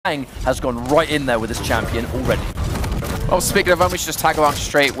Dahang has gone right in there with his champion already. Oh, speaking of him, we should just tag along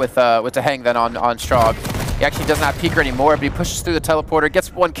straight with Dahang then on Strog. He actually doesn't have Peeker anymore, but he pushes through the teleporter,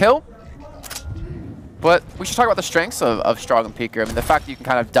 gets one kill. But we should talk about the strengths of Strog and Peeker. I mean, the fact that you can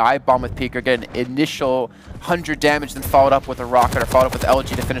kind of dive bomb with Peeker, get an initial 100 damage, then followed up with a rocket or followed up with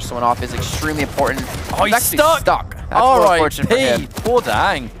LG to finish someone off is extremely important. Oh, he's stuck! That's R.I.P. Poor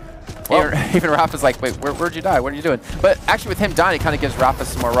Dahang. Well, even Rapha's like, wait, where'd you die? What are you doing? But actually with him dying, it kind of gives Rapha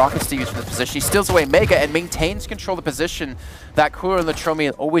some more rockets to use from the position. He steals away Mega and maintains control of the position that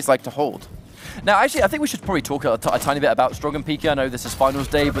cooller&Latrommi always like to hold. Now, actually, I think we should probably talk a tiny bit about Strog and Peeker. I know this is finals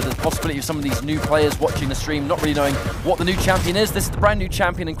day, but there's the possibility of some of these new players watching the stream not really knowing what the new champion is. This is the brand new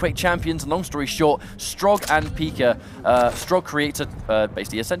champion in Quake Champions. And long story short, Strog and Peeker. Strog creates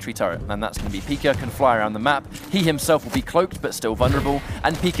basically a sentry turret, and that's going to be Peeker can fly around the map. He himself will be cloaked, but still vulnerable.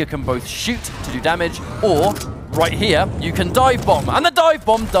 And Peeker can both shoot to do damage, or right here, you can dive bomb. And the dive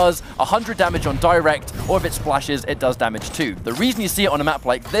bomb does 100 damage on direct, or if it splashes, it does damage too. The reason you see it on a map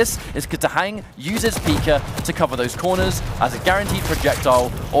like this is because Dahang uses Peeker to cover those corners as a guaranteed projectile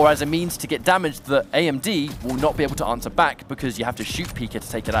or as a means to get damage that AMD will not be able to answer back because you have to shoot Peeker to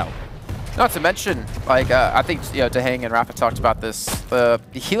take it out. Not to mention, like I think Dahang and Rapha talked about this, the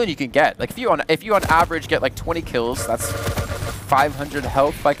healing you can get. Like if you on average get like 20 kills, that's 500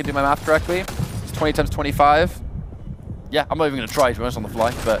 health if I can do my math correctly. It's 20 times 25. Yeah, I'm not even going to try to be honest on the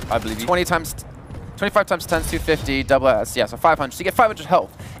fly, but I believe you. 25 times 10 is 250, double S, yeah, so 500. So you get 500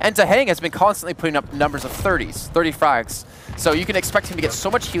 health. And Dahang has been constantly putting up numbers of 30s, 30 frags. So you can expect him to get so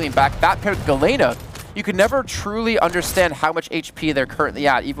much healing back. That paired with Galena, you can never truly understand how much HP they're currently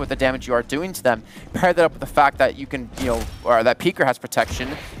at, even with the damage you are doing to them. Pair that up with the fact that you can, or that Peeker has protection,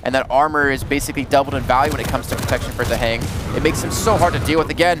 and that armor is basically doubled in value when it comes to protection for Dahang. It makes him so hard to deal with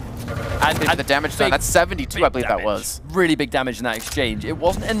again. And the damage done, that's 72, I believe that was. Really big damage in that exchange. It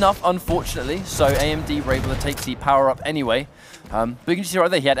wasn't enough, unfortunately, so AMD were able to take the power up anyway. But you can see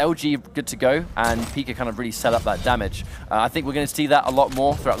right there, he had LG good to go, and Peeker kind of really set up that damage. I think we're going to see that a lot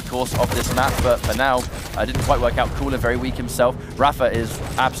more throughout the course of this map, but for now, it didn't quite work out. Cooller very weak himself. Rapha is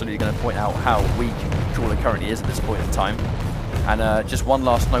absolutely going to point out how weak Cooller currently is at this point in time. And just one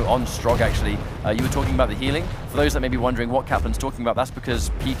last note on Strog, actually. You were talking about the healing. For those that may be wondering what Kaplan's talking about, that's because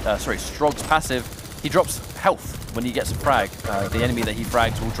Strog's passive, he drops health when he gets a frag. The enemy that he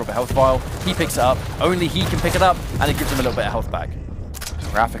frags will drop a health vial. He picks it up. Only he can pick it up, and it gives him a little bit of health back.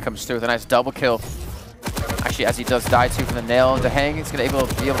 Rapha comes through with a nice double kill. Actually, as he does die too from the nail, Dahang is going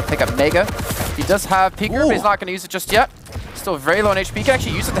to be able to pick up Mega. He does have Peeker, but he's not going to use it just yet. Still very low on HP. He can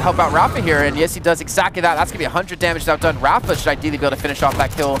actually use it to help out Rapha here, and yes, he does exactly that. That's going to be 100 damage outdone. Rapha should ideally be able to finish off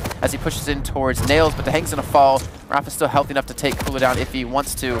that kill as he pushes in towards Nails, but Dahang's going to fall. Rapha's still healthy enough to take Cooller down if he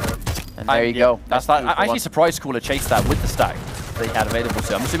wants to. And there you go. I'm actually surprised Cooller chased that with the stack that he had available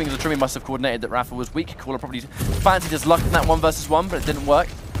to him. I'm assuming Latrommi must have coordinated that Rapha was weak. Cooller probably fancied his luck in that 1 versus 1, but it didn't work.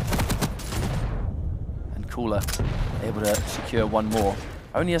 And Cooller able to secure one more.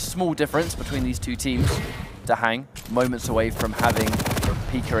 Only a small difference between these two teams. Dahang, moments away from having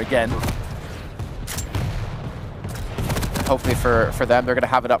Peeker again. Hopefully for them, they're going to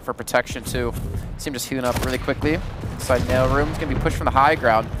have it up for protection too. See him just healing up really quickly. Inside nail room, he's going to be pushed from the high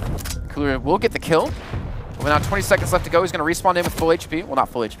ground. Cooller will get the kill. With now 20 seconds left to go, he's going to respawn in with full HP. Well, not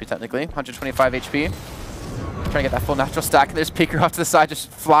full HP technically, 125 HP. Trying to get that full natural stack, and there's Peeker off to the side just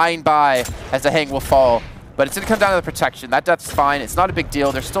flying by as Dahang will fall. But it's going to come down to the protection. That death's fine. It's not a big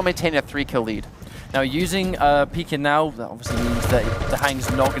deal. They're still maintaining a 3-kill lead. Now, using Peeker now, that obviously means that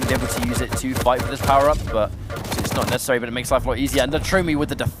Dahang's not going to be able to use it to fight for this power-up, but it's not necessary, but it makes life a lot easier. And Latrommi with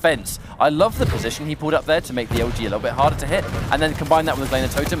the defense. I love the position he pulled up there to make the LG a little bit harder to hit, and then combine that with the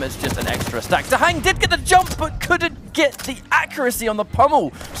Galena Totem, it's just an extra stack. Dahang did get the jump, but couldn't get the accuracy on the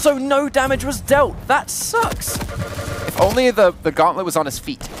pummel, so no damage was dealt. That sucks. If only the gauntlet was on his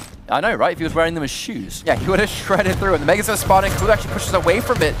feet. I know, right? If he was wearing them as shoes. Yeah, he would have shredded through. And the Mega's spawning. Cooller actually pushes away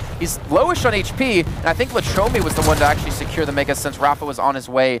from it. He's lowish on HP. And I think Latrommi was the one to actually secure the Mega since Rapha was on his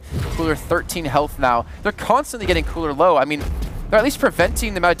way. Cooller 13 health now. They're constantly getting Cooller low. I mean, they're at least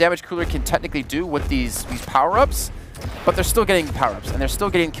preventing the amount of damage Cooller can technically do with these power-ups. But they're still getting power-ups. And they're still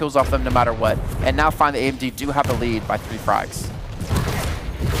getting kills off them no matter what. And now finally AMD do have the lead by 3 frags.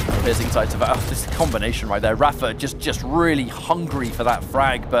 There's insights about this combination right there. Rapha just really hungry for that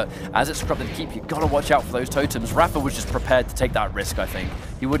frag, but as it's scrubbed and keep, you've got to watch out for those totems. Rapha was just prepared to take that risk, I think.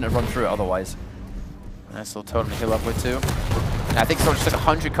 He wouldn't have run through it otherwise. Nice little totem to heal up with too. And I think someone just took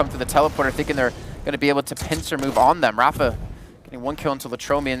 100 come through the teleporter, thinking they're going to be able to pincer move on them. Rapha getting 1 kill into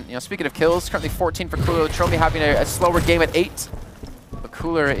Latrommi, and speaking of kills, currently 14 for Cooller. Latrommi having a slower game at 8, but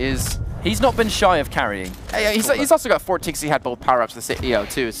Cooller is He's not been shy of carrying. Yeah, he's also got 14 because he had both power-ups the CEO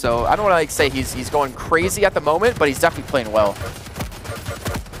too. So I don't want to like say he's going crazy at the moment, but he's definitely playing well.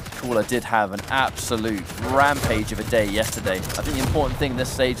 Cooler did have an absolute rampage of a day yesterday. I think the important thing this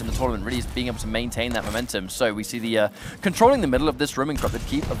stage in the tournament really is being able to maintain that momentum. So we see the controlling the middle of this room and corrupted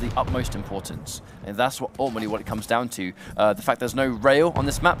keep of the utmost importance. And that's what ultimately what it comes down to. The fact there's no rail on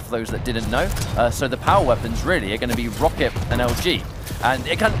this map for those that didn't know. So the power weapons really are going to be Rocket and LG. And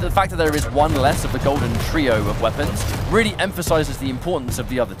the fact that there is one less of the golden trio of weapons really emphasizes the importance of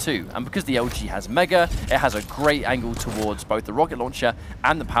the other two. And because the LG has Mega, it has a great angle towards both the rocket launcher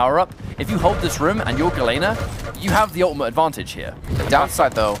and the power-up. If you hold this room and you're Galena, you have the ultimate advantage here. The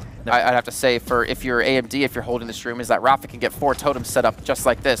downside, though, I'd have to say, for if you're AMD, if you're holding this room, is that Rapha can get 4 totems set up just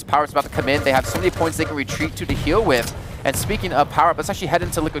like this. Power-up's about to come in. They have so many points they can retreat to heal with. And speaking of power-up, let's actually head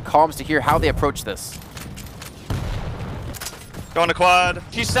into Liquid Comms to hear how they approach this. Going to quad.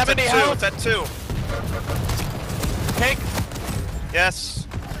 She's 70 health. It's at 2. Cake. Yes.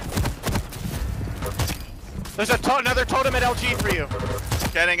 There's another totem at LG for you.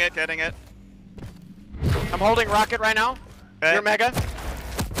 Getting it, getting it. I'm holding Rocket right now. Okay. You're Mega.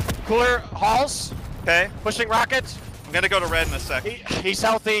 Cooler Halls. Okay. Pushing Rocket. I'm gonna go to red in a sec. He's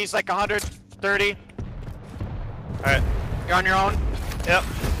healthy. He's like 130. Alright. You're on your own. Yep.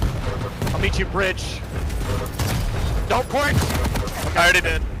 I'll meet you bridge. Don't port. Okay. I already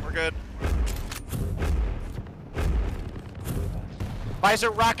did. We're good.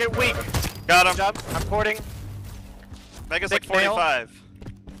 Visor Rocket weak. Got him. Good job. I'm porting. Mega's like 45.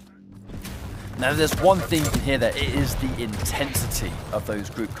 Now, there's one thing you can hear there. It is the intensity of those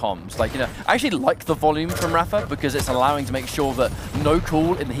group comms. Like, you know, I actually like the volume from Rapha because it's allowing to make sure that no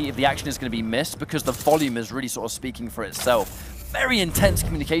call in the heat of the action is going to be missed because the volume is really sort of speaking for itself. Very intense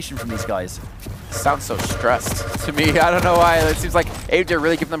communication from these guys. Sounds so stressed to me. I don't know why. It seems like AMD are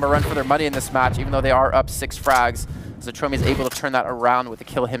really giving them a run for their money in this match, even though they are up 6 frags. Latrommi is able to turn that around with a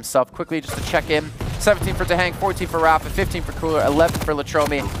kill himself. Quickly, just to check in. 17 for Dahang, 14 for Rapha, 15 for Cooler, 11 for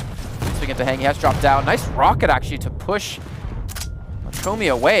Latrommi. Speaking to Dahang, he has dropped down. Nice rocket, actually, to push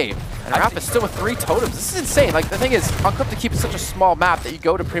Latrommi away. And Rapha still with 3 totems. This is insane. Like, the thing is, Uncrypted Keep is such a small map that you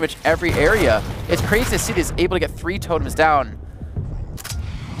go to pretty much every area. It's crazy to see this able to get 3 totems down.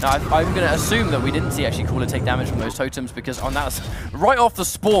 Now, I'm going to assume that we didn't see actually Cooler take damage from those totems because on that, right off the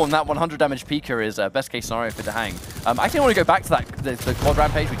spawn, that 100 damage peeker is best case scenario for Dahang. I actually want to go back to that the quad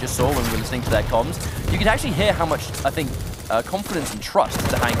rampage we just saw when we were listening to their comms. You can actually hear how much, I think, confidence and trust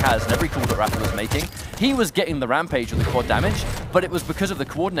Dahang has in every call that Rapha was making. He was getting the rampage with the quad damage, but it was because of the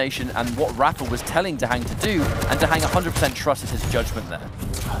coordination and what Rapha was telling Dahang to do, and Dahang 100% trusted his judgment there.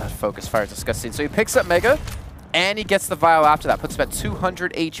 Oh, that focus fire is disgusting. So he picks up Mega, and he gets the vial after that, puts him at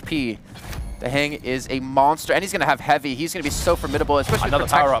 200 HP. Dahang is a monster, and he's going to have heavy. He's going to be so formidable, especially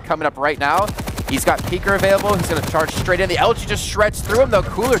with Protect coming up right now. He's got Peeker available. He's going to charge straight in. The LG just shreds through him, though.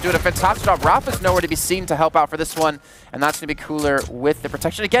 Cooler doing a fantastic job. Rapha's nowhere to be seen to help out for this one, and that's going to be Cooler with the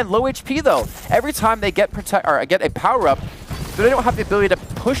protection. Again, low HP, though. Every time they get a power-up, they don't have the ability to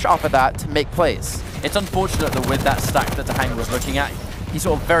push off of that to make plays. It's unfortunate that with that stack that Dahang was looking at, he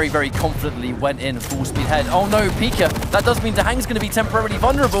sort of very, very confidently went in full speed ahead. Oh no, Peeker. That does mean Dahang's going to be temporarily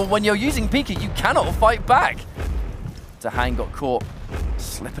vulnerable. When you're using Peeker, you cannot fight back. Dahang got caught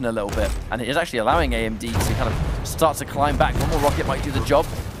slipping a little bit, and it is actually allowing AMD to kind of start to climb back. One more rocket might do the job.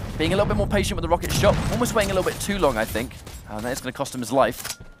 Being a little bit more patient with the rocket shot. Almost waiting a little bit too long, I think. And that is going to cost him his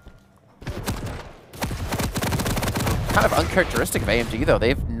life. Kind of uncharacteristic of AMD, though.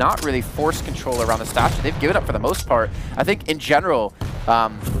 They've not really forced control around the statue. They've given up for the most part. I think, in general,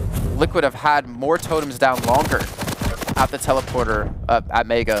 Liquid have had more totems down longer at the teleporter at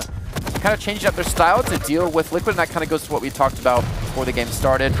Mega. So kind of changing up their style to deal with Liquid, and that kind of goes to what we talked about before the game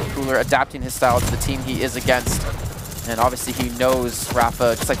started. Cooler adapting his style to the team he is against. And obviously he knows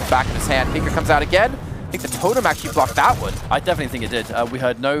Rapha just like the back of his hand. Peeker comes out again. I think the totem actually blocked that one. I definitely think it did. We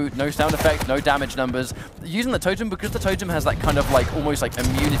heard no sound effect, no damage numbers. Using the totem, because the totem has that kind of like almost like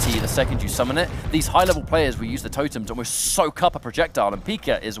immunity the second you summon it, these high-level players will use the totem to almost soak up a projectile, and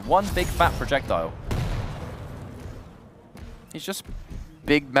Peeker is one big fat projectile. He's just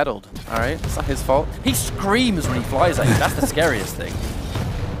big metaled, all right? It's not his fault. He screams when he flies at you. That's the scariest thing.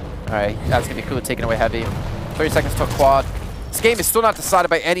 All right, that's going to be cool, taking away heavy. 30 seconds to a quad. This game is still not decided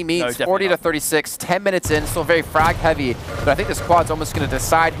by any means. No, 40 to 36, 10 minutes in, still very frag heavy. But I think this quad's almost going to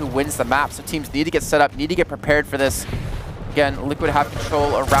decide who wins the map. So teams need to get set up, need to get prepared for this. Again, Liquid have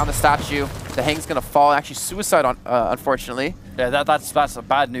control around the statue. Dahang's going to fall. Actually, suicide, unfortunately. Yeah, that's a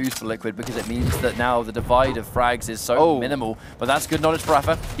bad news for Liquid because it means that now the divide of frags is so minimal. But that's good knowledge for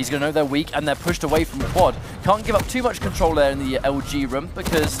Rapha. He's going to know they're weak and they're pushed away from quad. Can't give up too much control there in the LG room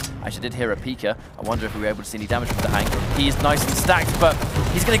because I actually did hear a Pika. I wonder if we were able to see any damage from Dahang. He's nice and stacked, but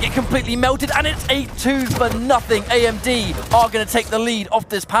he's going to get completely melted and it's 8-2 for nothing. AMD are going to take the lead off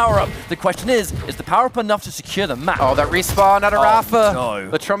this power-up. The question is the power-up enough to secure the map? Oh, that respawn out of Rapha.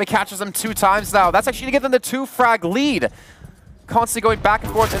 No. Latrommi catches them 2 times now. That's actually going to give them the 2-frag lead. Constantly going back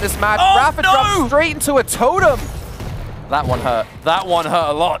and forth in this match. Rapha drops straight into a totem. That one hurt. That one hurt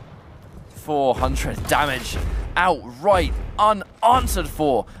a lot. 400 damage outright unanswered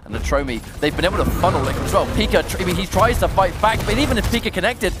for. And Latrommi, they've been able to funnel Liquid as well. Pika, I mean, he tries to fight back, but even if Pika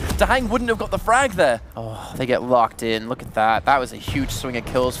connected, Dahang wouldn't have got the frag there. Oh, they get locked in. Look at that. That was a huge swing of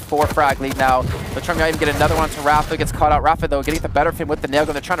kills. 4 frag lead now. Latrommi might even get another one to Rapha. Gets caught out. Rapha, though, getting the better of him with the nail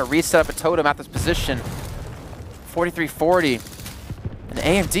gun. They're trying to reset up a totem at this position. 43-40. And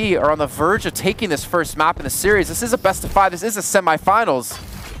AMD are on the verge of taking this first map in the series. This is a best of 5. This is a semifinals.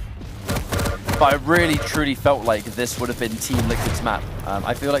 But I really, truly felt like this would have been Team Liquid's map.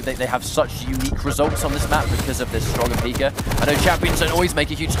 I feel like they have such unique results on this map because of this strong Pika. I know champions don't always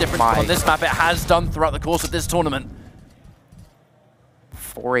make a huge difference, but on this map it has done throughout the course of this tournament.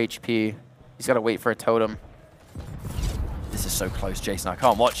 4 HP. He's got to wait for a totem. This is so close, Jason. I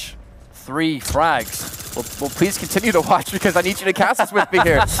can't watch. 3 frags. Well, please continue to watch because I need you to cast this with me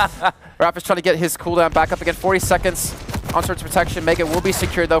here. Rapha's trying to get his cooldown back up again. 40 seconds. On towards protection. Mega will be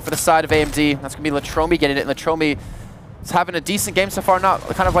secured, though, for the side of AMD. That's going to be Latrommi getting it. And Latrommi is having a decent game so far. Not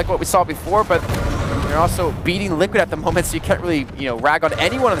kind of like what we saw before, but they're also beating Liquid at the moment, so you can't really, rag on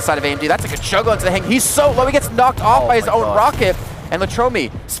anyone on the side of AMD. That's a good juggle into the hang. He's so low. He gets knocked off by his own rocket. And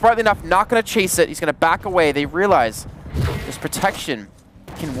Latrommi, smartly enough, not going to chase it. He's going to back away. They realize this protection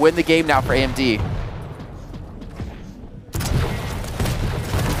can win the game now for AMD.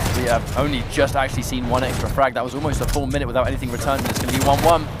 We have only just actually seen 1 extra frag. That was almost a full minute without anything returned. It's going to be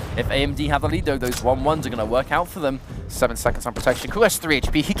 1-1. If AMD have the lead, though, those 1-1s are going to work out for them. 7 seconds on protection. Cooler's 3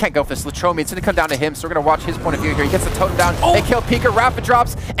 HP. He can't go for this. Latrommi, it's going to come down to him, so we're going to watch his point of view here. He gets the totem down. They kill Pika. Rapha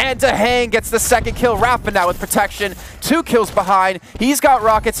drops, and Dahang gets the second kill. Rapha now with protection. 2 kills behind. He's got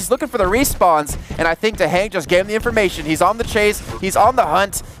rockets. He's looking for the respawns, and I think Dahang just gave him the information. He's on the chase. He's on the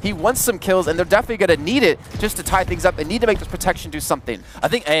hunt. He wants some kills, and they're definitely going to need it just to tie things up. They need to make this protection do something. I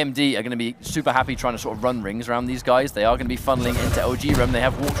think AMD are going to be super happy trying to sort of run rings around these guys. They are going to be funneling into LG room. They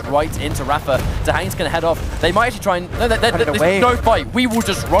have walked right into Rapha. Dahang's going to head off. They might actually try and... No, there's no fight. We will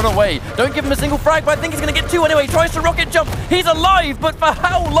just run away. Don't give him a single frag, but I think he's going to get 2 anyway. He tries to rocket jump. He's alive, but for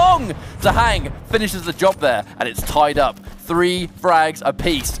how long? Dahang finishes the job there, and it's tied up. 3 frags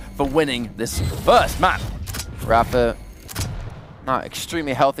apiece for winning this first map. Rapha not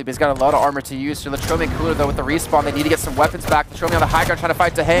extremely healthy, but he's got a lot of armor to use. So Latrommi and Cooler, though, with the respawn, they need to get some weapons back. Latrommi on the high ground trying to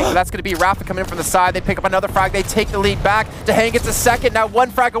fight Dahang, but that's going to be Rapha coming in from the side. They pick up another frag. They take the lead back. Dahang gets a second. Now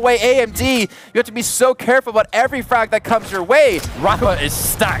 1 frag away. AMD, you have to be so careful about every frag that comes your way. Rapha is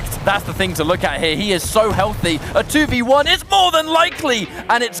stacked. That's the thing to look at here. He is so healthy. A 2v1 is more than likely,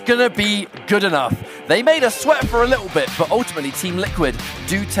 and it's going to be good enough. They made us sweat for a little bit, but ultimately Team Liquid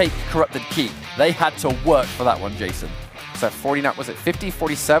do take Corrupted Key. They had to work for that one, Jason. At 49, was it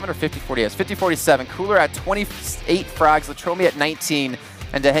 50-47 or 50-48? It's 50-47. Cooler at 28 frags, Latrommi at 19,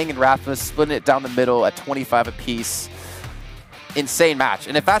 and Dahang and Rapha splitting it down the middle at 25 apiece. Insane match.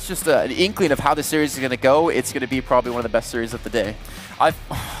 And if that's just an inkling of how the series is going to go, it's going to be probably one of the best series of the day.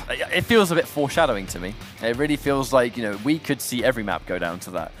 It feels a bit foreshadowing to me. It really feels like, we could see every map go down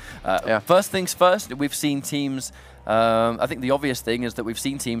to that. First things first, we've seen teams... I think the obvious thing is that we've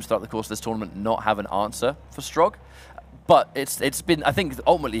seen teams throughout the course of this tournament not have an answer for Strog. But it's been, I think,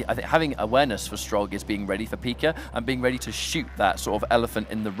 ultimately, having awareness for Strog is being ready for Pika and being ready to shoot that sort of elephant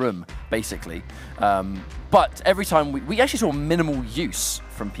in the room, basically. But every time, we actually saw minimal use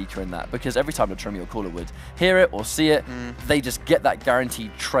from Pika in that, because every time Latrommi or Cooler would hear it or see it, they just get that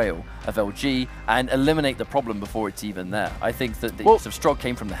guaranteed trail of LG and eliminate the problem before it's even there. I think that the use of Strog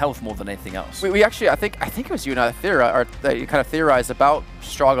came from the health more than anything else. We actually, I think it was you and I that you kind of theorized about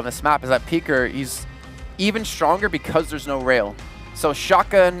Strog on this map, is that Pika, he's even stronger because there's no rail. So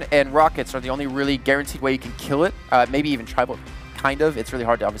shotgun and rockets are the only really guaranteed way you can kill it. Maybe even tribal, kind of. It's really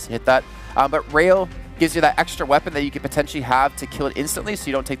hard to obviously hit that. But rail gives you that extra weapon that you could potentially have to kill it instantly, so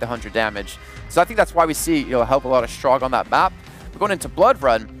you don't take the 100 damage. So I think that's why we see help a lot of Strog on that map. We're going into Blood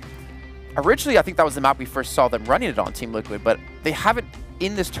Run. Originally, I think that was the map we first saw them running it on, Team Liquid, but they haven't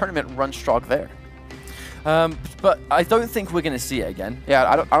in this tournament run Strog there. But I don't think we're going to see it again. Yeah,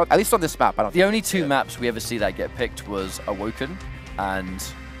 I don't, at least on this map, I don't. The only 2 maps we ever see that get picked was Awoken and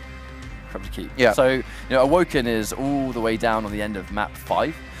Corrupt to Keep. Yeah. So, you know, Awoken is all the way down on the end of map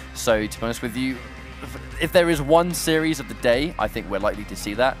 5. So, to be honest with you, if there is one series of the day, I think we're likely to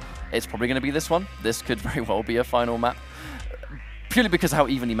see that. It's probably going to be this one. This could very well be a final map. Purely because of how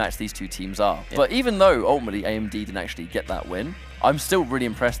evenly matched these two teams are. Yeah. But even though ultimately AMD didn't actually get that win, I'm still really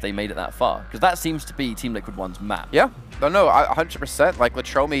impressed they made it that far. Because that seems to be Team Liquid 1's map. Yeah. No, 100%. Like,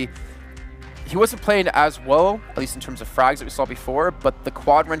 Latrommi, he wasn't playing as well, at least in terms of frags that we saw before, but the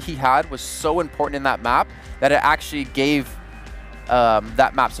quad run he had was so important in that map that it actually gave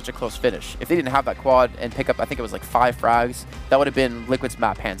that map such a close finish. If they didn't have that quad and pick up, I think it was like 5 frags, that would have been Liquid's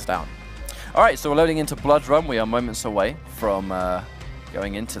map hands down. All right, so we're loading into Blood Run. We are moments away from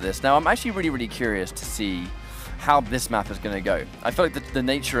going into this. Now, I'm actually really curious to see how this map is going to go. I feel like the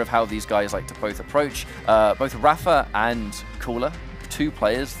nature of how these guys like to both approach, both Rapha and Cooler, 2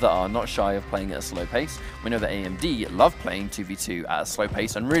 players that are not shy of playing at a slow pace. We know that AMD love playing 2v2 at a slow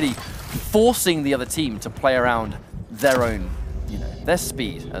pace and really forcing the other team to play around their own, you know, their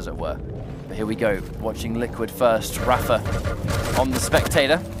speed, as it were. But here we go, watching Liquid first. Rapha on the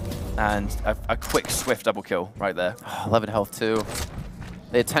Spectator. And a quick, swift double kill right there. 11 health too.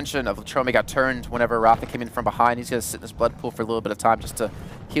 The attention of Latrommi got turned whenever Rapha came in from behind. He's going to sit in this blood pool for a little bit of time just to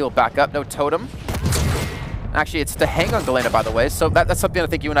heal back up. No totem. Actually, it's to hang on Galena, by the way. So that's something I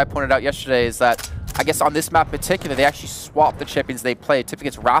think you and I pointed out yesterday is that, I guess on this map in particular, they actually swapped the champions they played. Typically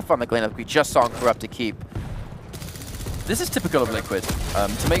it's Rapha on the Galena, like we just saw in Corrupt to Keep. This is typical of Liquid,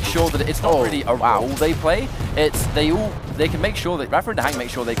 to make sure that it's not really a role they play. It's they can make sure that Rapha and Dahang make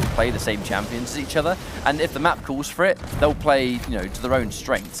sure they can play the same champions as each other, and if the map calls for it, they'll play, you know, to their own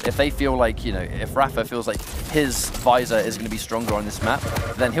strengths. If they feel like, you know, if Rapha feels like his visor is going to be stronger on this map,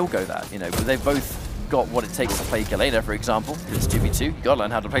 then he'll go that, you know. But they've both got what it takes to play Galena, for example. It's 2v2. You've got to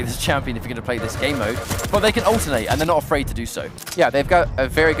learn how to play this champion if you're going to play this game mode. But they can alternate, and they're not afraid to do so. Yeah, they've got a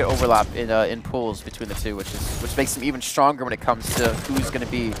very good overlap in pools between the two, which makes them even stronger when it comes to who's going to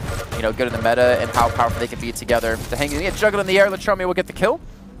be, you know, good in the meta and how powerful they can be together. To hang in, juggle in the air, Latrommi will get the kill.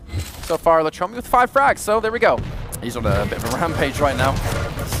 So far, Latrommi with 5 frags, so there we go. He's on a bit of a rampage right now.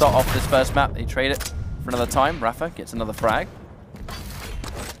 Start off this first map, they trade it for another time. Rapha gets another frag.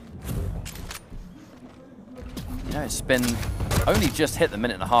 You know, it's been only just hit the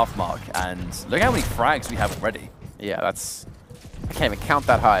minute-and-a-half mark, and look how many frags we have already. Yeah, that's... I can't even count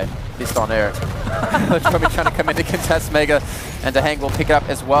that high, at least on air. Latrommi trying to come in to contest Mega, and Dahang will pick it up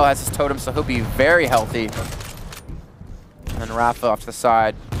as well as his totem, so he'll be very healthy. And then Rapha off to the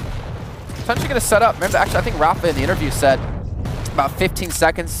side. Potentially going to set up. Remember, actually, I think Rapha in the interview said about 15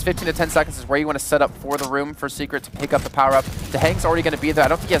 to 10 seconds is where you want to set up for the room for Secret to pick up the power-up. Dahang's already going to be there. I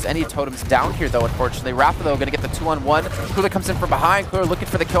don't think he has any totems down here, though, unfortunately. Rapha, though, going to get the 2-on-1. Cooler comes in from behind. Cooler looking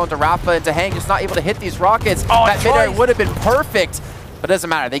for the kill into Rapha, and Dahang just not able to hit these rockets. Oh, that mid-air would have been perfect, but it doesn't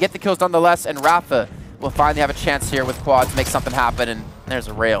matter. They get the kills nonetheless, and Rapha will finally have a chance here with quad to make something happen, and there's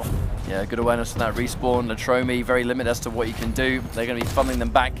a rail. Yeah, good awareness on that respawn. Latrommi, very limited as to what you can do. They're going to be funneling them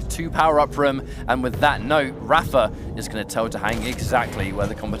back to power-up room, and with that note, Rapha is going to tell Dahang exactly where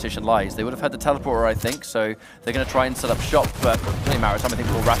the competition lies. They would have had the teleporter, I think, so they're going to try and set up shop, but it's only a matter of time. I think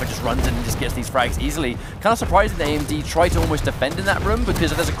Rapha just runs in and just gets these frags easily. Kind of surprising that AMD try to almost defend in that room,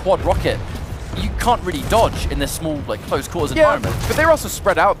 because if there's a quad rocket, you can't really dodge in this small, like, close quarters environment. But they're also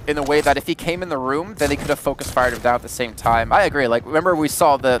spread out in a way that if he came in the room, then they could have focus fired him down at the same time. I agree. Like, remember we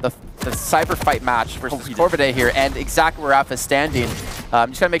saw the cyber fight match versus Corvidae here, and exactly where Rapha's standing. You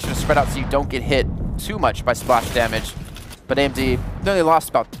just gotta make sure to spread out so you don't get hit too much by splash damage. But AMD, they lost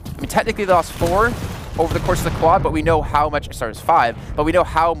about, I mean, technically they lost 4 over the course of the quad, but we know how much, sorry, it was 5, but we know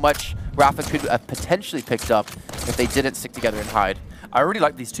how much Rapha could have potentially picked up if they didn't stick together and hide. I really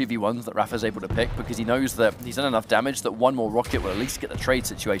like these 2v1s that Rapha's able to pick, because he knows that he's done enough damage that one more rocket will at least get the trade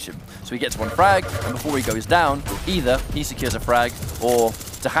situation. So he gets 1 frag, and before he goes down, either he secures a frag or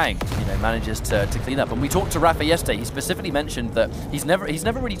Dahang, you know, manages to clean up. And we talked to Rapha yesterday. He specifically mentioned that he's never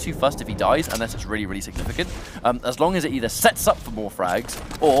really too fussed if he dies, unless it's really significant. As long as it either sets up for more frags,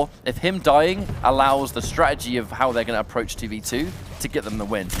 or if him dying allows the strategy of how they're going to approach 2v2 to get them the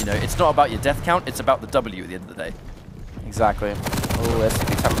win. You know, it's not about your death count, it's about the W at the end of the day. Exactly. Oh, that's a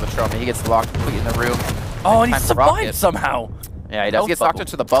good time for Latrommi. He gets locked completely in the room. Oh, and he survived somehow. Yeah, he does. He gets knocked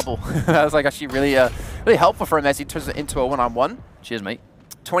into the bubble. That was like actually really helpful for him as he turns it into a 1-on-1. Cheers, mate.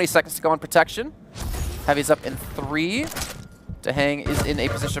 20 seconds to go on protection. Heavy's up in 3. Dahang is in a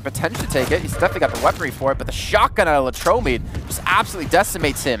position to potentially take it. He's definitely got the weaponry for it, but the shotgun out of Latrommi just absolutely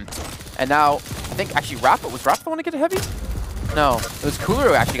decimates him. And now, I think actually Rapha, was Rapha the one to get a heavy? No, it was Cooler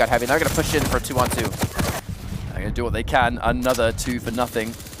who actually got heavy. Now they're going to push in for a 2-on-2. They're going to do what they can. Another 2 for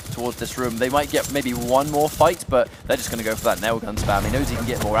nothing towards this room. They might get maybe one more fight, but they're just going to go for that nail gun spam. He knows he can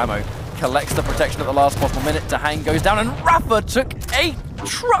get more ammo. collects the protection at the last possible minute. Dahang goes down, and Rapha took a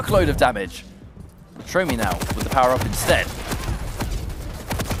truckload of damage. LaTrommi now with the power up instead.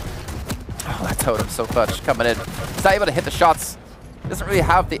 Oh, that totem's so clutch coming in. He's not able to hit the shots. Doesn't really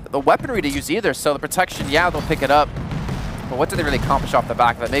have the weaponry to use either, so the protection, yeah, they'll pick it up. But what do they really accomplish off the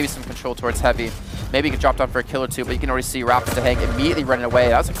back of it? Maybe some control towards heavy. Maybe he could drop down for a kill or two, but you can already see Rapha and Dahang immediately running away.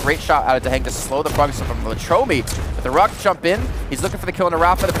 That was a great shot out of Dahang to slow the progress from LaTrommi. But the rocket jump in, he's looking for the kill on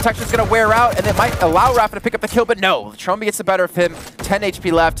Rapha. The protection's going to wear out, and it might allow Rapha to pick up the kill, but no. LaTrommi gets the better of him, 10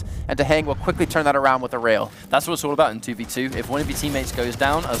 HP left, and Dahang will quickly turn that around with a rail. That's what it's all about in 2v2. If one of your teammates goes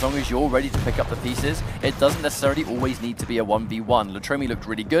down, as long as you're ready to pick up the pieces, it doesn't necessarily always need to be a 1v1. LaTrommi looked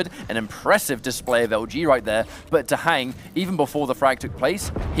really good, an impressive display of LG right there, but Dahang, even before the frag took place,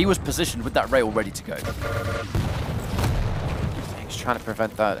 he was positioned with that rail ready to go. He's trying to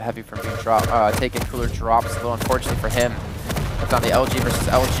prevent that heavy from being dropped. Taking cooler drops, a little unfortunate for him. It's on the LG versus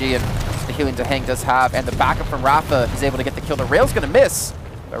LG, and the healing Dahang does have, and the backup from Rapha, he's able to get the kill. The rail's going to miss,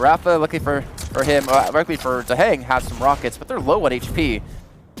 but Rapha, luckily for him, luckily for Dahang, has some rockets, but they're low on HP,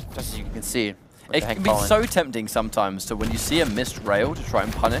 just as you can see. It can be so tempting sometimes to when you see a missed rail to try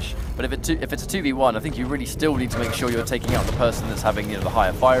and punish, but if it's a 2v1, I think you really still need to make sure you're taking out the person that's having the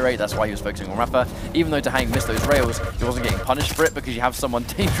higher fire rate. That's why he was focusing on Rapha. Even though Dahang missed those rails, he wasn't getting punished for it because you have someone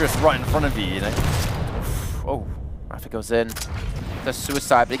dangerous right in front of you, you know? Oh, Rapha goes in. The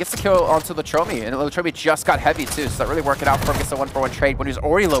suicide, but he gets the kill onto LaTrommi, and LaTrommi just got heavy too, so that really working out for him. Gets the 1-for-1 trade when he's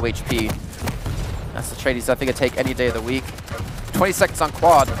already low HP. That's the trade he's I think gonna take any day of the week. 20 seconds on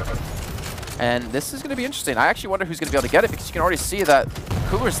quad. And this is going to be interesting. I actually wonder who's going to be able to get it, because you can already see that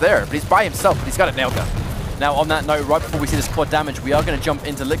Cooler's there, but he's by himself, but he's got a nail gun. Now, on that note, right before we see this quad damage, we are going to jump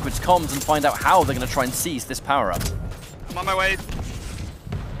into Liquid's comms and find out how they're going to try and seize this power-up. I'm on my way.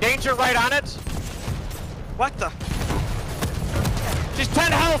 Danger right on it. What the? She's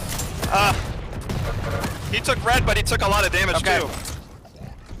 10 health. He took red, but he took a lot of damage too.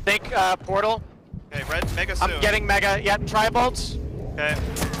 Think portal. Okay, red, mega soon. I'm getting mega. Yeah, tri-bolts. Okay.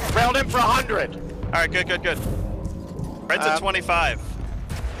 Railed him for 100. Alright, good. Red's at 25.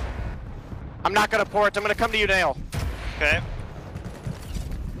 I'm not gonna port. I'm gonna come to you, Nail. Okay.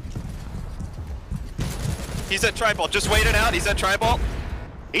 He's at tri-bolt. Just wait it out. He's at tri-bolt.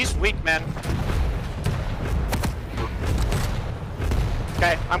 He's weak, man.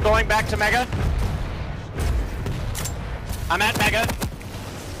 Okay, I'm going back to Mega. I'm at Mega.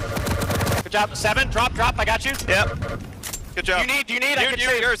 Good job. 7. Drop. I got you. Yep. Good job. Do you need? I can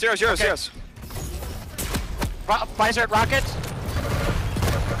save. Yours. Okay. Visor at rocket.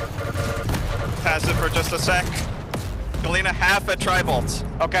 Pass it for just a sec. Galena half at tri-bolt.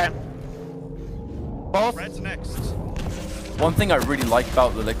 Okay. Both. Red's next. One thing I really like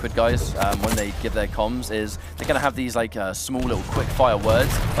about the Liquid guys when they give their comms is they're going to have these like small little quick fire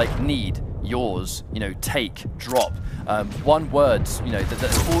words like need, yours, take, drop. One word,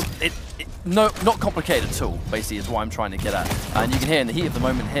 that's all, not complicated at all, basically, is what I'm trying to get at. And you can hear in the heat of the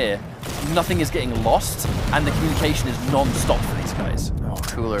moment here, nothing is getting lost, and the communication is non-stop for these guys. Oh,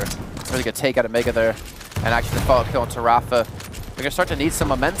 Cooler. Really good take out of Mega there. And actually the follow-up kill onto Rapha. They're going to start to need some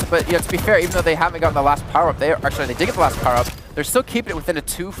momentum, but to be fair, even though they haven't gotten the last power-up, they did get the last power-up, they're still keeping it within a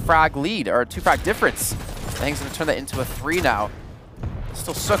 2-frag lead, or a 2-frag difference. I think he's going to turn that into a 3 now.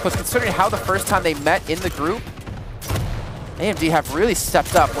 Still so close, considering how the first time they met in the group, AMD have really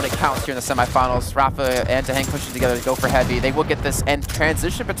stepped up when it counts here in the semifinals. Rapha and Dahang pushing together to go for heavy. They will get this and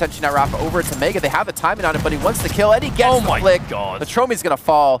transition potentially now Rapha over to Mega. They have the timing on it, but he wants the kill, and he gets the flick. God. LaTrommi's going to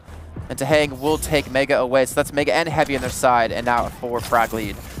fall, and Dahang will take Mega away. So that's Mega and Heavy on their side, and now a 4-frag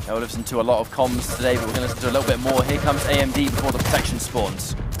lead. Now we'll listen to a lot of comms today, but we're going to listen to a little bit more. Here comes AMD before the protection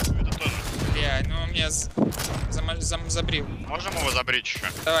spawns. Блядь, ну он меня забрил. Можем его забрить еще?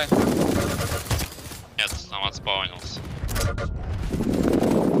 Давай. Нет, там отспаунился.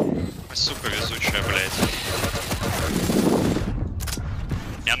 Ой, сука везучая, блядь.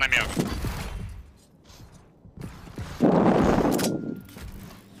 Я на мегу.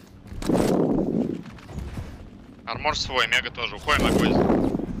 Армор свой, мега тоже. Уходим на гвоздь.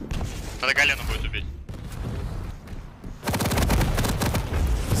 Надо Галену будет убить.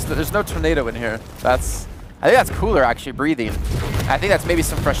 There's no tornado in here. I think that's Cooler actually breathing. I think that's maybe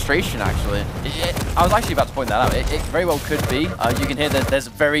some frustration actually. I was actually about to point that out. It very well could be. You can hear that there's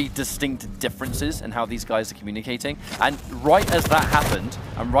very distinct differences in how these guys are communicating. And right as that happened,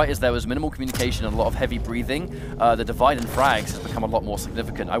 and right as there was minimal communication and a lot of heavy breathing, the divide in frags has become a lot more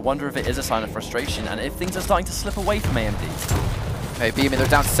significant. I wonder if it is a sign of frustration and if things are starting to slip away from AMD. Maybe. I mean, they're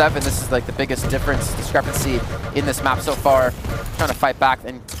down 7. This is like the biggest discrepancy in this map so far. Trying to fight back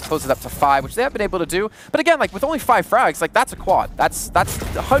and close it up to 5, which they have been able to do. But again, like with only 5 frags, like that's a quad. That's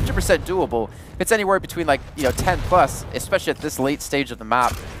 100% doable. If it's anywhere between like 10 plus, especially at this late stage of the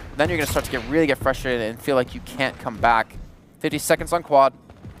map, then you're gonna start to really get frustrated and feel like you can't come back. 50 seconds on quad.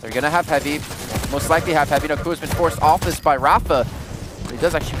 They're gonna have heavy. Most likely have heavy. Cooler's been forced off this by Rapha. But he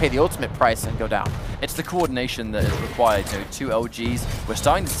does actually pay the ultimate price and go down. It's the coordination that is required. 2 LGs. We're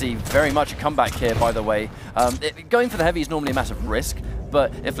starting to see very much a comeback here, by the way. Going for the heavy is normally a massive risk,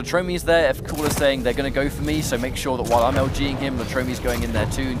 but if Latrommi's there, if Cooler's saying they're going to go for me, so make sure that while I'm LGing him, Latrommi's going in there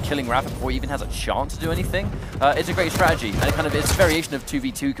too and killing Rapha before he even has a chance to do anything, it's a great strategy. And it's a variation of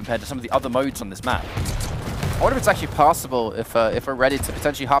 2v2 compared to some of the other modes on this map. I wonder if it's actually possible if we're ready to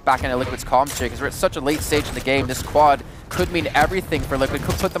potentially hop back into Liquid's comms here, because we're at such a late stage in the game. This quad could mean everything for Liquid,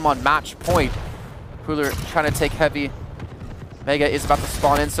 could put them on match point. Cooler trying to take heavy. Mega is about to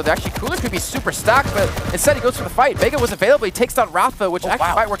spawn in, so actually Cooler could be super stacked, but instead he goes for the fight. Mega was available, he takes down Rapha, which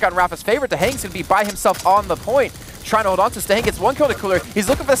actually might work out in Rapha's favor. Dahang's going to be by himself on the point, trying to hold on to this. Dahang gets 1 kill to Cooler. He's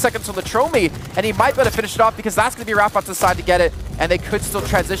looking for the second to Latrommi, and he might be able to finish it off because that's going to be Rapha to the side to get it, and they could still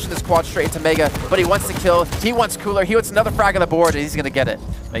transition this quad straight into Mega, but he wants to kill, he wants Cooler, he wants another frag on the board, and he's going to get it.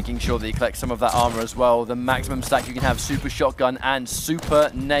 Making sure that he collects some of that armor as well. The maximum stack you can have, super shotgun and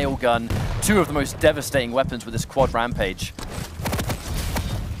super nail gun. 2 of the most devastating weapons with this quad rampage.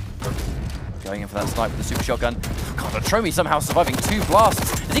 Going in for that snipe with the super shotgun. God, Latrommi somehow surviving 2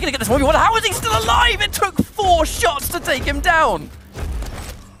 blasts. Is he going to get this 1v1? How is he still alive? It took 4 shots to take him down.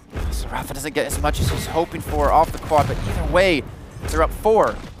 So Rapha doesn't get as much as he's hoping for off the quad, but either way, they're up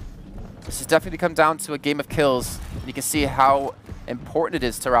 4. This is definitely come down to a game of kills. You can see how important it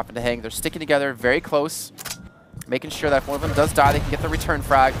is to Rapha and Dahang. They're sticking together very close, making sure that if one of them does die, they can get the return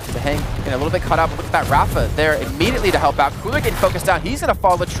frag. Dahang getting a little bit caught up. Look at that Rapha there immediately to help out. Cooler getting focused down. He's going to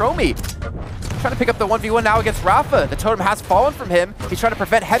fall. Latrommi trying to pick up the 1v1 now against Rapha. The totem has fallen from him. He's trying to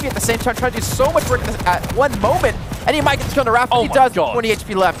prevent heavy at the same time, trying to do so much work at one moment. And he might get the kill to Rapha. Oh, he does. God. 20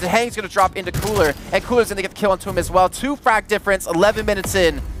 HP left. Dahang's going to drop into Cooler, and Cooler's going to get the kill onto him as well. 2 frag difference, 11 minutes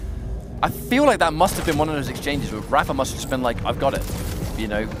in. I feel like that must have been one of those exchanges where Rapha must have just been like, I've got it.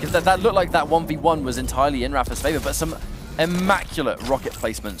 Because that looked like that 1v1 was entirely in Rapha's favor, but some immaculate rocket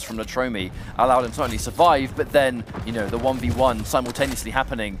placements from Latrommi allowed him to not only survive, but then, the 1v1 simultaneously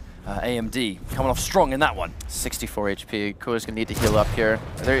happening. AMD coming off strong in that one. 64 HP. Cooler's going to need to heal up here.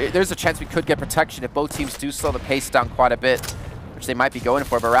 There's a chance we could get protection if both teams do slow the pace down quite a bit, which they might be going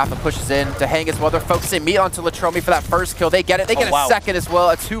for, but Rapha pushes in. Dahang as well. They're focusing meat onto Latrommi for that first kill. They get it. They get a second as well.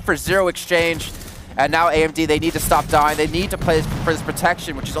 A 2-for-0 exchange. And now AMD, they need to stop dying. They need to play for this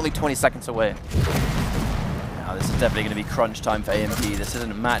protection, which is only 20 seconds away. Now, this is definitely going to be crunch time for AMD. This isn't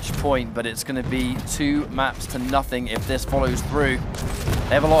a match point, but it's going to be 2 maps to nothing if this follows through.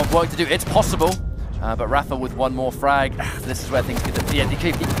 They have a lot of work to do. It's possible, but Rapha with 1 more frag. This is where things get...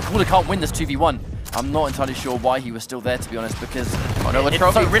 Cooler can't win this 2v1. I'm not entirely sure why he was still there, to be honest, because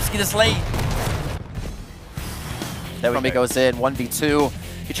it's so risky this late. There we go. Goes in, 1v2.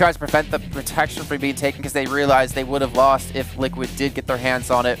 He tries to prevent the protection from being taken because they realized they would have lost if Liquid did get their hands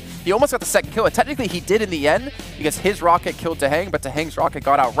on it. He almost got the second kill, and technically he did in the end because his rocket killed Dahang, but Dahang's rocket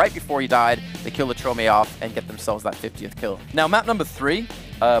got out right before he died. They kill Latrommi off and get themselves that 50th kill. Now, map number 3,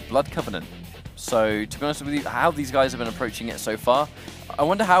 Blood Covenant. So, to be honest with you, how these guys have been approaching it so far, I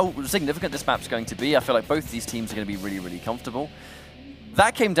wonder how significant this map's going to be. I feel like both of these teams are going to be really, really comfortable.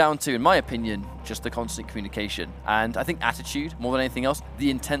 That came down to, in my opinion, just the constant communication. And I think attitude, more than anything else,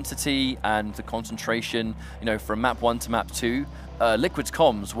 the intensity and the concentration, from map 1 to map 2, Liquid's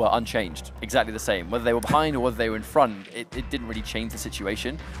comms were unchanged, exactly the same. Whether they were behind or whether they were in front, it didn't really change the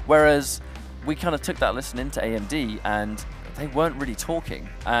situation. Whereas we kind of took that lesson into AMD and they weren't really talking.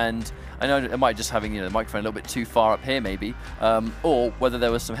 And I know it might just having the microphone a little bit too far up here maybe, or whether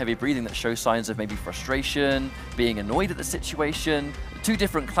there was some heavy breathing that shows signs of maybe frustration, being annoyed at the situation. 2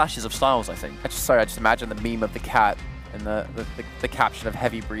 different clashes of styles, I think. I just imagine the meme of the cat and the caption of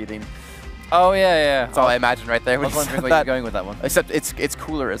heavy breathing. Oh yeah. That's all I imagine right there. I was wondering where you're going with that one. Except it's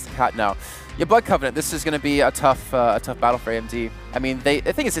Cooler as the cat now. Yeah, Blood Covenant. This is going to be a tough battle for AMD. I mean, the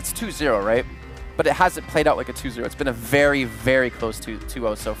thing is, it's 2-0, right? But it hasn't played out like a 2-0. It's been a very, very close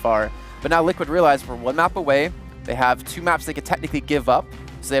 2-0 so far. But now Liquid realize we're 1 map away. They have 2 maps they could technically give up.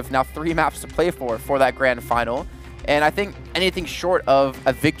 So they have now 3 maps to play for that grand final. And I think anything short of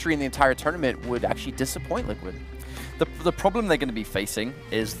a victory in the entire tournament would actually disappoint Liquid. The problem they're going to be facing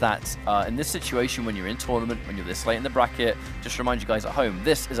is that in this situation, when you're in tournament, when you're this late in the bracket, just to remind you guys at home,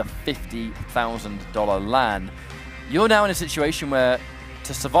 this is a $50,000 LAN. You're now in a situation where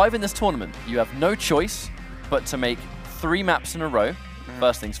to survive in this tournament, you have no choice but to make 3 maps in a row,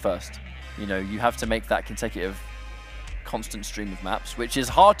 first things first. You know, you have to make that consecutive constant stream of maps, which is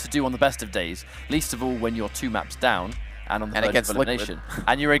hard to do on the best of days, least of all when you're 2 maps down and on the verge of elimination.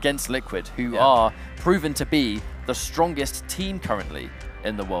 And you're against Liquid, who are proven to be the strongest team currently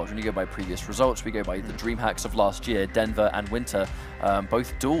in the world. When you go by previous results, we go by the Dreamhacks of last year, Denver and Winter,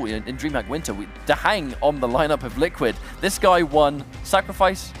 both duel. In Dreamhack Winter, Dahang on the lineup of Liquid. This guy won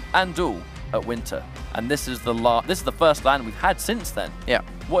Sacrifice and Duel at Winter, and this is the first LAN we've had since then. Yeah.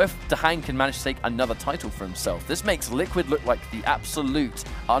 What if Dahang can manage to take another title for himself? This makes Liquid look like the absolute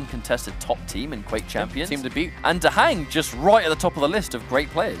uncontested top team in QUAKE Champions. Team to beat. And Dahang just right at the top of the list of great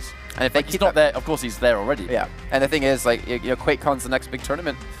players. And if he's not there, of course he's there already. Yeah. And the thing is, like, you know, QuakeCon's the next big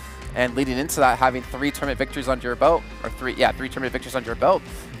tournament, and leading into that, having 3 tournament victories under your belt, or 3 tournament victories under your belt,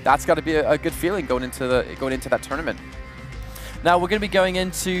 that's got to be a good feeling going into that tournament. Now we're going to be going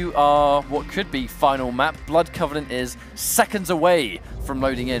into our what could be final map. Blood Covenant is seconds away from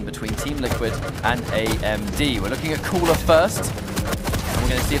loading in between Team Liquid and AMD. We're looking at Cooler first. We're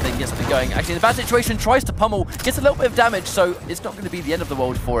going to see if they can get something going. Actually, in a bad situation, tries to pummel, gets a little bit of damage, so it's not going to be the end of the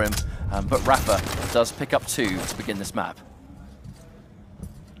world for him. But Rapha does pick up 2 to begin this map.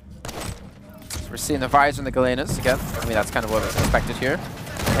 So we're seeing the visor and the Galenas again. I mean, that's kind of what was expected here.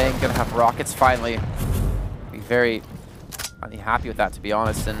 Dahang going to have rockets finally. Be very happy with that, to be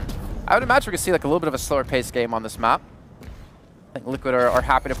honest. And I would imagine we're going to see like a little bit of a slower paced game on this map. I think Liquid are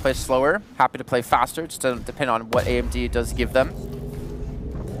happy to play slower, happy to play faster, just to depend on what AMD does give them.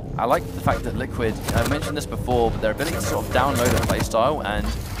 I like the fact that Liquid, I mentioned this before, but their ability to sort of download a playstyle and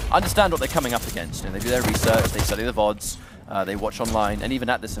understand what they're coming up against. You know, they do their research, they study the VODs, they watch online, and even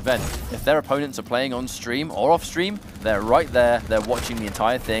at this event, if their opponents are playing on stream or off stream, they're right there, they're watching the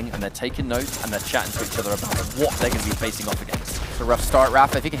entire thing, and they're taking notes, and they're chatting to each other about what they're going to be facing off against. It's a rough start.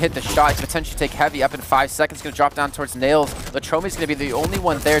 Rapha, if he can hit the shot, he can potentially take Heavy up in 5 seconds. Going to drop down towards Nails. Latrommi's going to be the only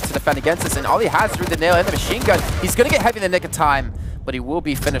one there to defend against this, and all he has through the Nail and the machine gun. He's going to get Heavy in the nick of time, but he will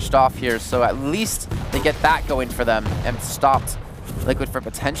be finished off here, so at least they get that going for them and stopped Liquid from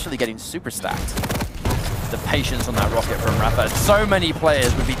potentially getting super stacked. The patience on that rocket from Rapha. So many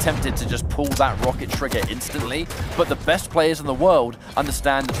players would be tempted to just pull that rocket trigger instantly, but the best players in the world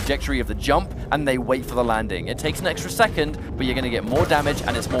understand the trajectory of the jump and they wait for the landing. It takes an extra second, but you're going to get more damage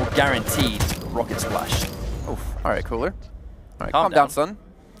and it's more guaranteed rocket splash. Oof. All right, Cooler. All right, calm down, son.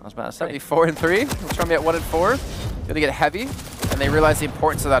 I was about to say. 4 and 3. Latrommi at 1 and 4. Going to get Heavy, and they realize the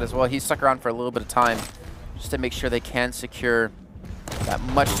importance of that as well. He stuck around for a little bit of time just to make sure they can secure that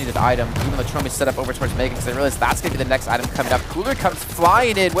much-needed item. Even Latrommi set up over towards Mega because they realize that's going to be the next item coming up. Cooler comes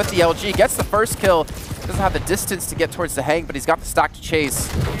flying in with the LG, gets the first kill. Doesn't have the distance to get towards Dahang, but he's got the stack to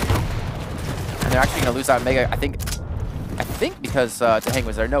chase. And they're actually going to lose out Mega, I think because Dahang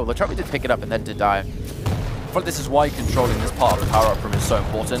was there. No, Latrommi did pick it up and then did die. But this is why controlling this part of the power-up room is so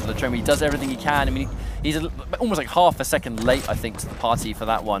important. Latrommi does everything he can. I mean, he's almost like half a second late, I think, to the party for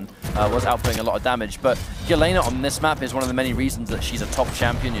that one. Was outputting a lot of damage. But Galena on this map is one of the many reasons that she's a top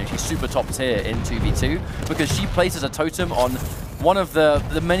champion. You know, she's super top tier in 2v2 because she places a totem on one of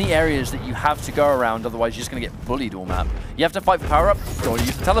the many areas that you have to go around, otherwise you're just going to get bullied all map. You have to fight for power-up, or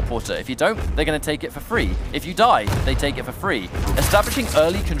use the teleporter. If you don't, they're going to take it for free. If you die, they take it for free. Establishing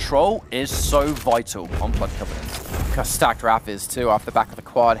early control is so vital on Blood Covenant. How stacked Raph is too, off the back of the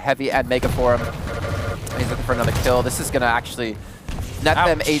quad. Heavy and Mega for him. And he's looking for another kill. This is going to actually net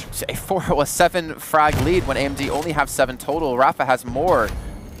them a 7 frag lead when AMD only have 7 total. Rapha has more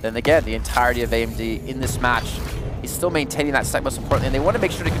than, again, the entirety of AMD in this match. He's still maintaining that stack, most importantly, and they want to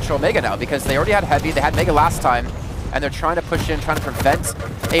make sure to control Mega now because they already had Heavy, they had Mega last time, and they're trying to push in, trying to prevent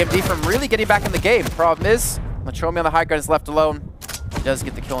AMD from really getting back in the game. Problem is, Latrommi on the high ground is left alone. He does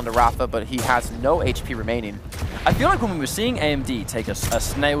get the kill into Rapha, but he has no HP remaining. I feel like when we were seeing AMD take a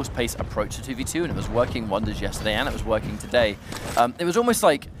snail's pace approach to 2v2, and it was working wonders yesterday, and it was working today, it was almost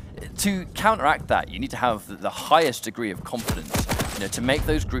like, to counteract that, you need to have the highest degree of confidence. You know, to make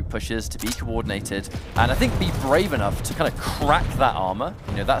those group pushes, to be coordinated, and I think be brave enough to kind of crack that armor,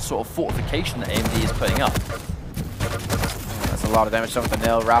 you know, that sort of fortification that AMD is putting up. That's a lot of damage done with the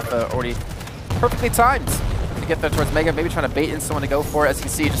nail. Rapha already perfectly timed to get there towards Mega, maybe trying to bait in someone to go for it. As you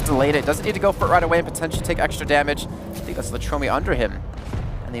can see, just delayed it. Doesn't need to go for it right away and potentially take extra damage. I think that's Latrommi under him.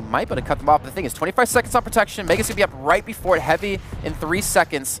 And they might be able to cut them off. But the thing is, 25 seconds on protection. Mega's going to be up right before it. Heavy in 3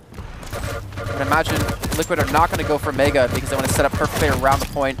 seconds. I imagine Liquid are not going to go for Mega because they want to set up perfectly around the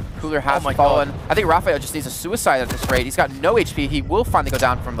point. Cooler has fallen. God. I think Raphael just needs a suicide at this rate. He's got no HP. He will finally go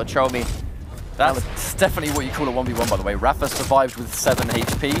down from Latrommi. That's definitely what you call a 1v1, by the way. Rapha survived with 7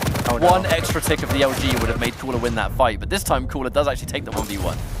 HP. Oh, no. One extra tick of the LG would have made Cooler win that fight, but this time Cooler does actually take the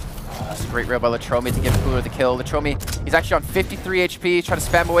 1v1. That's a great rail by Latrommi to give Cooler the kill. Latrommi, he's actually on 53 HP, trying to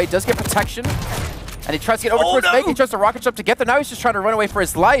spam away, does get protection. And he tries to get over towards Mega, he tries to rocket jump to get there. Now he's just trying to run away for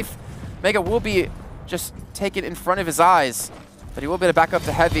his life. Mega will be just taken in front of his eyes, but he will be able to back up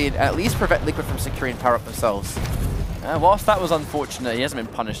to Heavy and at least prevent Liquid from securing power up themselves. Whilst that was unfortunate, he hasn't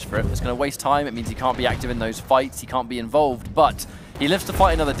been punished for it. It's going to waste time. It means he can't be active in those fights. He can't be involved, but he lives to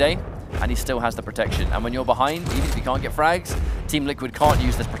fight another day, and he still has the protection. And when you're behind, even if you can't get frags, Team Liquid can't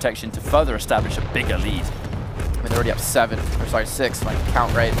use this protection to further establish a bigger lead. I mean, they're already up 6, if I can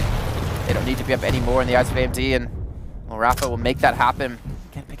count right. They don't need to be up any more in the eyes of AMD, and well, Rapha will make that happen.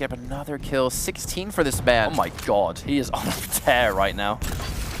 Can pick up another kill, 16 for this man. Oh my god, he is on a tear right now.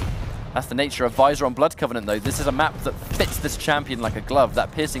 That's the nature of Visor on Blood Covenant, though. This is a map that fits this champion like a glove.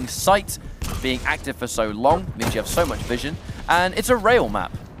 That piercing sight being active for so long means you have so much vision. And it's a rail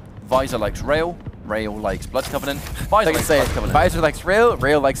map. Visor likes rail, rail likes Blood Covenant, Visor likes Blood Covenant. Visor likes rail,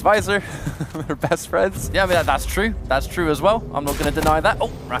 rail likes Visor. They're best friends. Yeah, I mean, that's true. That's true as well. I'm not going to deny that. Oh,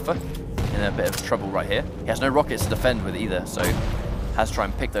 Rapha in a bit of trouble right here. He has no rockets to defend with either, so has to try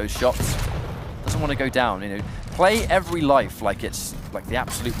and pick those shots. Doesn't want to go down, you know. Play every life like it's like the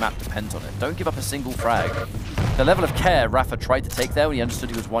absolute map depends on it. Don't give up a single frag. The level of care Rapha tried to take there when he understood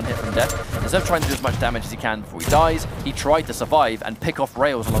he was one hit from death, instead of trying to do as much damage as he can before he dies, he tried to survive and pick off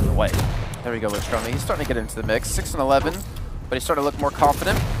rails along the way. There we go with Latrommi. He's starting to get into the mix. 6 and 11, but he's starting to look more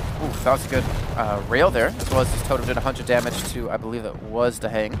confident. Ooh, that was a good rail there, as well as his totem did 100 damage to, I believe it was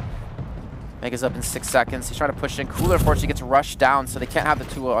Dahang. Mega's up in 6 seconds. He's trying to push in. Cooler, unfortunately, gets rushed down, so they can't have the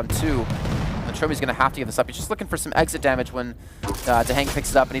 2-on-2. Latrommi's going to have to give this up. He's just looking for some exit damage when Dahang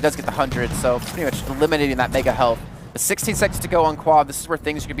picks it up, and he does get the 100, so pretty much eliminating that Mega health. With 16 seconds to go on quad, this is where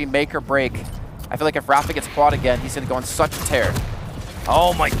things are going to be make or break. I feel like if Rapha gets quad again, he's going to go on such a tear.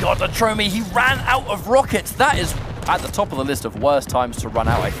 Oh my god, Latrommi, he ran out of rockets. That is at the top of the list of worst times to run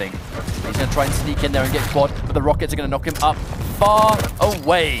out, I think. He's going to try and sneak in there and get quad, but the rockets are going to knock him up far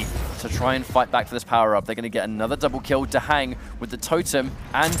away to try and fight back for this power-up. They're going to get another double kill. Dahang with the totem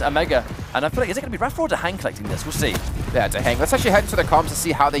and a Mega. And I feel like, is it going to be Rapha or Dahang collecting this? We'll see. Yeah, Dahang. Let's actually head into the comms to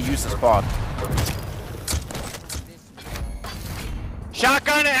see how they use this quad.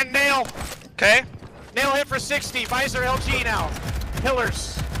 Shotgun and nail. Okay. Nail hit for 60. Visor LG now.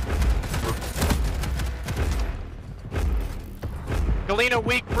 Pillars. Galena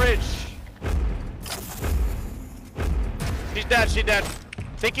weak bridge. She's dead, she's dead.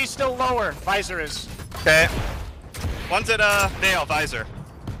 Think he's still lower. Visor is. Okay. One's at nail, Visor.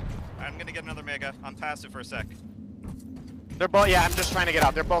 I'm gonna get another Mega. I'm passive for a sec. They're both, yeah, I'm just trying to get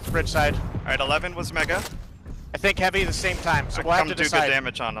out. They're both bridge side. Alright, 11 was Mega. I think Heavy the same time, so we'll have to do decide. good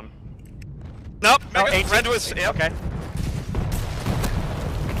damage on them. Nope, No, Mega. 18. Red was, yep. Okay.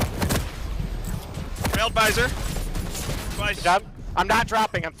 Railed Visor. Good job. I'm not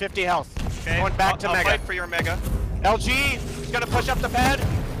dropping, I'm 50 health. Okay. Going back to I'll Mega. fight for your Mega. LG is gonna push up the pad.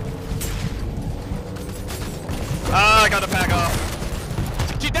 I gotta back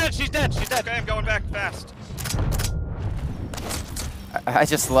off. She's dead, she's dead, she's dead. Okay, I'm going back fast. I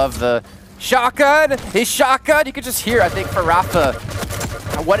just love the shotgun. His shotgun. You could just hear, I think, for Rapha,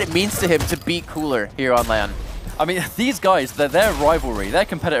 what it means to him to beat Cooler here on LAN. I mean, these guys, their rivalry, their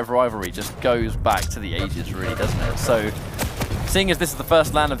competitive rivalry just goes back to the ages, really, doesn't it? So, seeing as this is the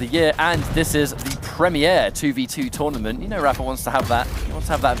first LAN of the year and this is the premier 2v2 tournament, you know Rapha wants to have that. He wants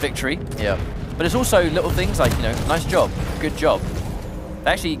to have that victory. Yeah. But it's also little things like, you know, nice job, good job.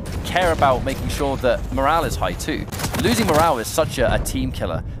 They actually care about making sure that morale is high too. Losing morale is such a team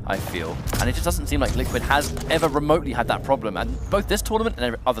killer, I feel. And it just doesn't seem like Liquid has ever remotely had that problem. And both this tournament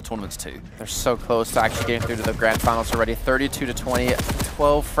and other tournaments too. They're so close to actually getting through to the grand finals already. 32-20,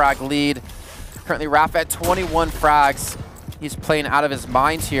 12 frag lead. Currently Rapha at 21 frags. He's playing out of his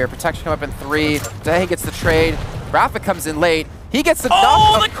mind here. Protection come up in 3. Dahang gets the trade. Rapha comes in late. He gets the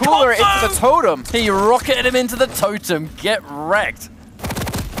knock of Cooler into the totem. He rocketed him into the totem. Get wrecked.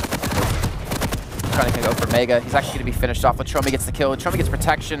 Trying to go for Mega. He's actually going to be finished off. Latrommi gets the kill. Latrommi gets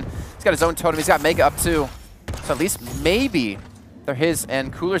protection. He's got his own totem. He's got Mega up too. So at least maybe for his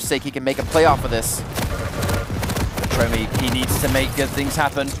and Cooler's sake, he can make a play off of this. Latrommi, he needs to make good things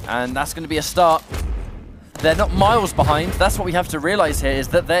happen, and that's going to be a start. They're not miles behind. That's what we have to realize here, is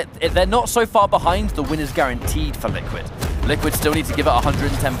that they're not so far behind. The win is guaranteed for Liquid. Liquid still need to give it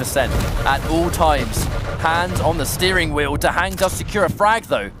 110% at all times. Hands on the steering wheel. Dahang does secure a frag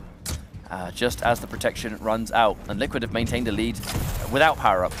though. Just as the protection runs out. And Liquid have maintained a lead without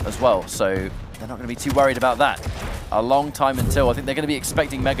power-up as well, so they're not going to be too worried about that. A long time until. I think they're going to be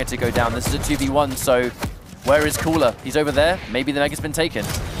expecting Mega to go down. This is a 2v1, so where is Cooler? He's over there. Maybe the Mega's been taken.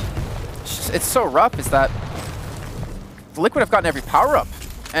 It's so rough is that Liquid have gotten every power-up.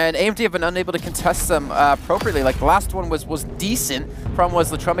 And AMD have been unable to contest them appropriately. Like the last one was decent. Problem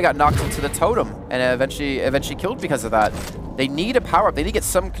was Latrommi got knocked into the totem and eventually killed because of that. They need a power up. They need to get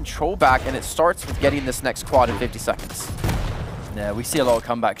some control back, and it starts with getting this next quad in 50 seconds. Yeah, we see a lot of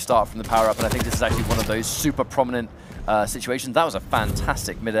comeback start from the power up, and I think this is actually one of those super prominent situations. That was a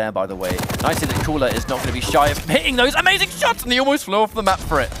fantastic mid-air, by the way. And I see that Cooler is not going to be shy of hitting those amazing shots, and he almost flew off the map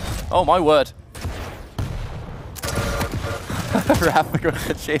for it. Oh my word. Rapha going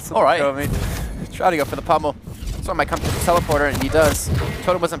to chase. All right. Try to go for the pummel. So might come to the teleporter, and he does.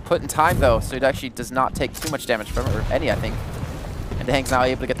 Totem wasn't put in time though, so it actually does not take too much damage from it, or any, I think. And Dahang's now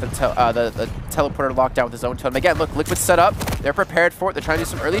able to get the teleporter locked down with his own totem. Again, look, Liquid set up. They're prepared for it. They're trying to do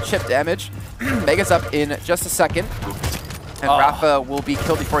some early chip damage. Mega's up in just a second. And Rapha will be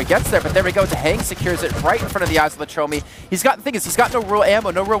killed before he gets there, but there we go. Dahang secures it right in front of the eyes of Latrommi. The thing is, he's got no real ammo,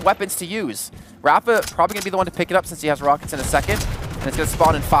 no real weapons to use. Rapha probably going to be the one to pick it up since he has rockets in a second. And it's going to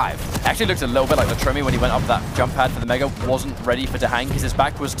spawn in 5. Actually looks a little bit like Latrommi when he went up that jump pad for the Mega. Wasn't ready for Dahang because his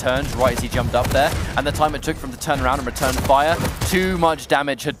back was turned right as he jumped up there. And the time it took for him to turn around and return fire, too much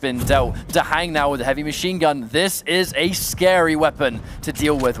damage had been dealt. Dahang now with a heavy machine gun. This is a scary weapon to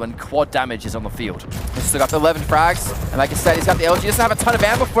deal with when quad damage is on the field. He's still got the 11 frags. And like I said, he's got the LG. He doesn't have a ton of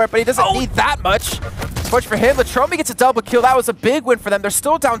ammo for it, but he doesn't need that much. Much for him. Latrommi gets a double kill. That was a big win for them. They're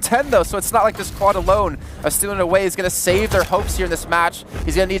still down 10 though, so it's not like this quad alone stealing it away is going to save their hopes here in this match.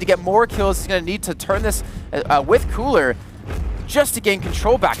 He's going to need to get more kills. He's going to need to turn this with Cooler just to gain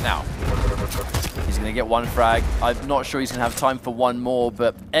control back now. He's going to get 1 frag. I'm not sure he's going to have time for 1 more,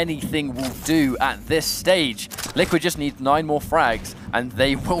 but anything will do at this stage. Liquid just needs 9 more frags, and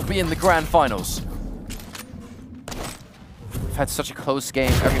they will be in the grand finals. We've had such a close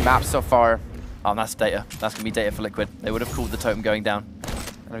game every map so far. Oh, that's data. That's going to be data for Liquid. They would have called the totem going down.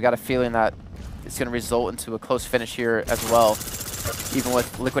 And I've got a feeling that it's going to result into a close finish here as well. Even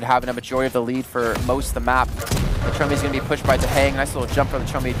with Liquid having a majority of the lead for most of the map. Latrommi's going to be pushed by Dahang. Nice little jump from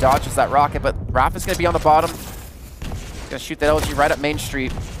Latrommi. Dodges that rocket, but Rapha's going to be on the bottom. Going to shoot that LG right up Main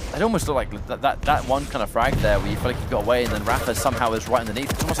Street. It almost looked like that one kind of frag there where you feel like he got away and then Rapha somehow is right underneath.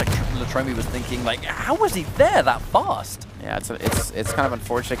 It's almost like Latrommi was thinking, like, how was he there that fast? Yeah, it's kind of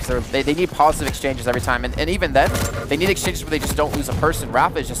unfortunate because they need positive exchanges every time. And even then, they need exchanges where they just don't lose a person.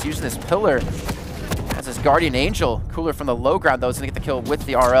 Rapha is just using this pillar as his guardian angel. Cooler from the low ground, though, is going to get the kill with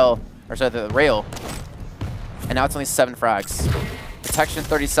the RL, or sorry, the rail. And now it's only 7 frags. Protection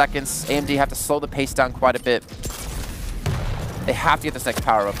 30 seconds. AMD have to slow the pace down quite a bit. They have to get this next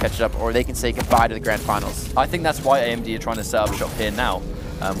power up catch up, or they can say goodbye to the grand finals. I think that's why AMD are trying to set up shop here now.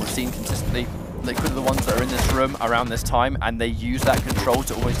 We've seen consistently Liquid are the ones that are in this room around this time, and they use that control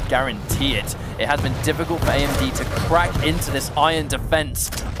to almost guarantee it. It has been difficult for AMD to crack into this iron defense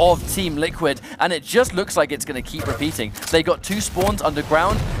of Team Liquid, and it just looks like it's going to keep repeating. They got 2 spawns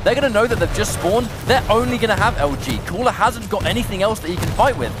underground. They're going to know that they've just spawned. They're only going to have LG. Cooler hasn't got anything else that he can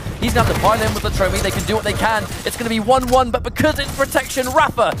fight with. He's going to have to pile in with Latrommi. They can do what they can. It's going to be 1-1, but because it's protection,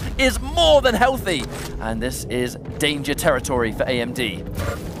 Rapha is more than healthy. And this is danger territory for AMD.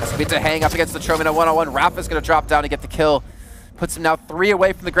 That's going to be Dahang up against Latrommi in a 1-on-1. Rapha's going to drop down to get the kill. Puts him now 3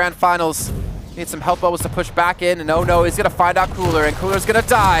 away from the grand finals. Needs some help bubbles to push back in, and oh no, he's going to find out Cooler, and Cooler's going to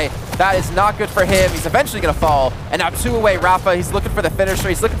die. That is not good for him. He's eventually going to fall. And now 2 away, Rapha. He's looking for the finisher.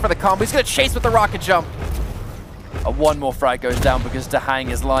 He's looking for the combo. He's going to chase with the rocket jump. 1 more frag goes down because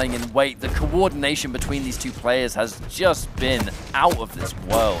Dahang is lying in wait. The coordination between these 2 players has just been out of this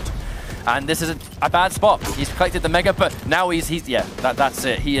world. And this is a bad spot. He's collected the Mega, but now yeah, that's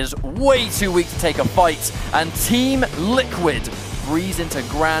it. He is way too weak to take a fight. And Team Liquid breeze into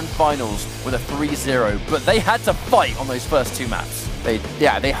grand finals with a 3-0. But they had to fight on those first 2 maps. They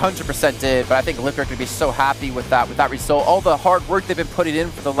 100% did, but I think Liquid could be so happy with that result. All the hard work they've been putting in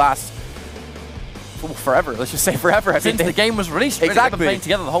for the last forever. Let's just say forever. Since the game was released, exactly. They've been playing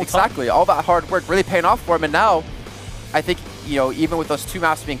together the whole time. Exactly. All that hard work really paying off for him, and now I think, you know, even with those 2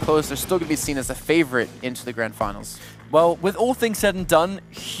 maps being closed, they're still going to be seen as a favorite into the grand finals. Well, with all things said and done,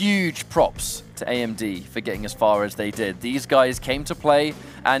 huge props to AMD for getting as far as they did. These guys came to play,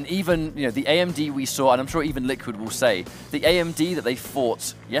 and even, you know, the AMD we saw, and I'm sure even Liquid will say, the AMD that they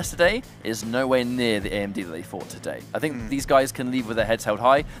fought yesterday is nowhere near the AMD that they fought today. I think these guys can leave with their heads held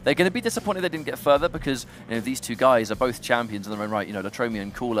high. They're going to be disappointed they didn't get further because, you know, these 2 guys are both champions in their own right. You know, Latrommi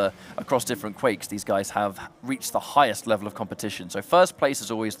and Cooler across different Quakes, these guys have reached the highest level of competition. So first place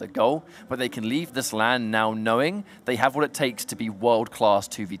is always the goal, but they can leave this land now knowing they have what it takes to be world-class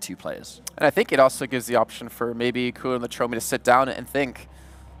 2v2 players. And I think it also gives the option for maybe Cooler and Latrommi to sit down and think,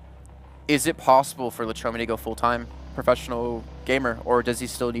 is it possible for Latrommi to go full-time professional gamer, or does he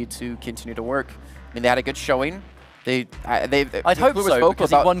still need to continue to work? I mean, they had a good showing. I'd hope Cooler was so, vocal because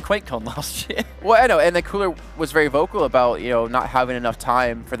he about, won QuakeCon last year. Well, I know, and then Cooler was very vocal about, you know, not having enough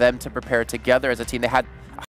time for them to prepare together as a team. They had